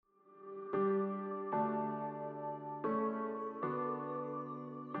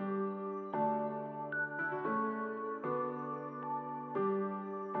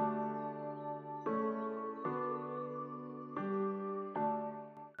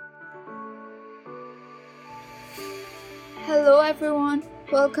Hello everyone,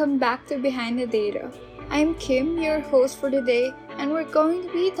 welcome back to Behind the Data. I'm Kim, your host for today, and we're going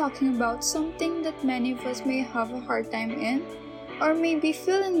to be talking about something that many of us may have a hard time in, or maybe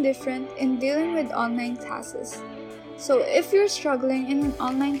feel indifferent in dealing with online classes. So if you're struggling in an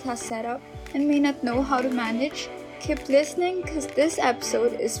online class setup and may not know how to manage, keep listening because this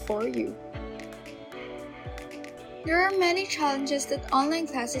episode is for you. There are many challenges that online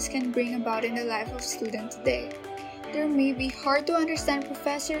classes can bring about in the life of students today. There may be hard to understand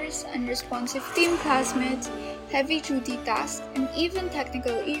professors, unresponsive team classmates, heavy-duty tasks, and even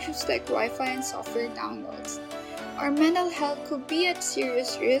technical issues like Wi-Fi and software downloads. Our mental health could be at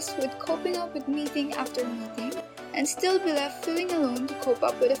serious risk with coping up with meeting after meeting and still be left feeling alone to cope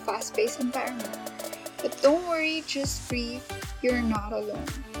up with a fast-paced environment. But don't worry, just breathe, you're not alone.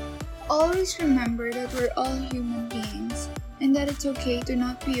 Always remember that we're all human beings and that it's okay to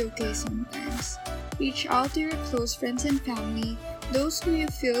not be okay sometimes. Reach out to your close friends and family, those who you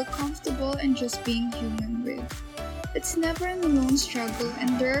feel comfortable and just being human with. It's never an alone struggle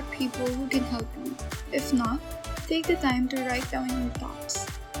and there are people who can help you. If not, take the time to write down your thoughts.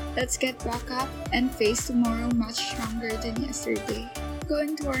 Let's get back up and face tomorrow much stronger than yesterday.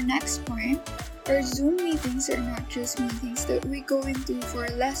 Going to our next point, our Zoom meetings are not just meetings that we go into for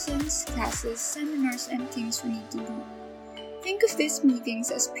lessons, classes, seminars, and things we need to do. Think of these meetings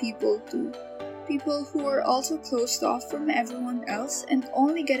as people too. People who are also closed off from everyone else and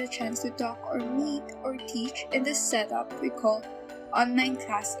only get a chance to talk or meet or teach in this setup we call online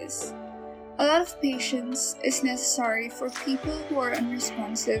classes. A lot of patience is necessary for people who are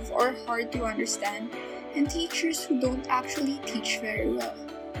unresponsive or hard to understand and teachers who don't actually teach very well.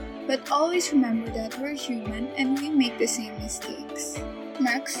 But always remember that we're human and we make the same mistakes.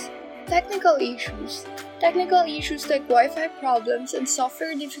 Next, technical issues. Technical issues like Wi-Fi problems and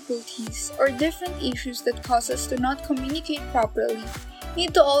software difficulties or different issues that cause us to not communicate properly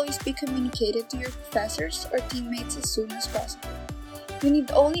need to always be communicated to your professors or teammates as soon as possible. We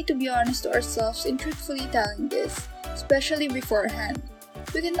need only to be honest to ourselves in truthfully telling this, especially beforehand.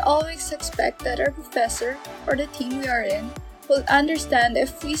 We can always expect that our professor or the team we are in will understand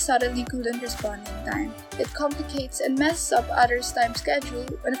if we suddenly couldn't respond in time. It complicates and messes up others' time schedule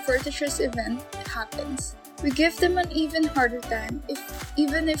when a fortuitous event happens. We give them an even harder time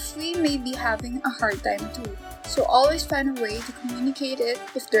even if we may be having a hard time too. So always find a way to communicate it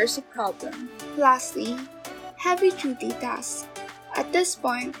if there's a problem. Lastly, heavy-duty tasks. At this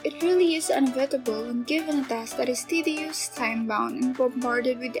point, it really is inevitable when given a task that is tedious, time-bound, and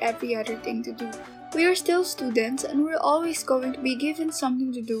bombarded with every other thing to do. We are still students and we're always going to be given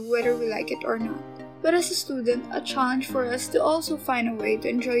something to do whether we like it or not. But as a student, a challenge for us to also find a way to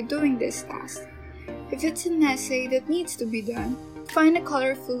enjoy doing this task. If it's an essay that needs to be done, find a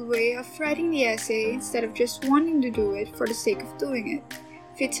colorful way of writing the essay instead of just wanting to do it for the sake of doing it.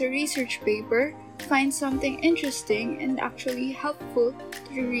 If it's a research paper, find something interesting and actually helpful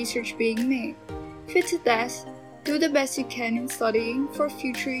to the research being made. If it's a test, do the best you can in studying for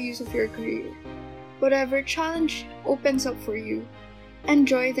future use of your career. Whatever challenge opens up for you,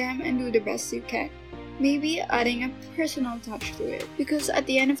 enjoy them and do the best you can. Maybe adding a personal touch to it. Because at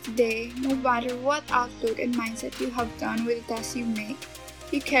the end of the day, no matter what outlook and mindset you have done with the tasks you make,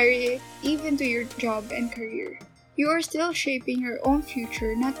 you carry it even to your job and career. You are still shaping your own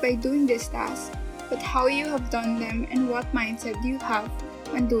future not by doing these tasks, but how you have done them and what mindset you have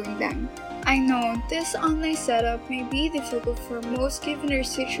when doing them. I know this online setup may be difficult for most given their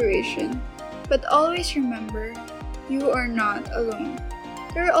situation, but always remember, you are not alone.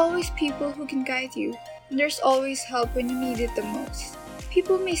 There are always people who can guide you, and there's always help when you need it the most.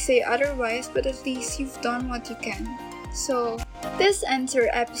 People may say otherwise, but at least you've done what you can. So, this ends our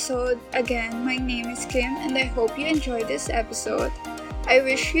episode. Again, my name is Kim, and I hope you enjoyed this episode. I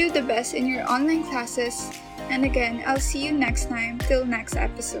wish you the best in your online classes, and again, I'll see you next time till next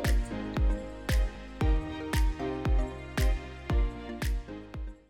episode.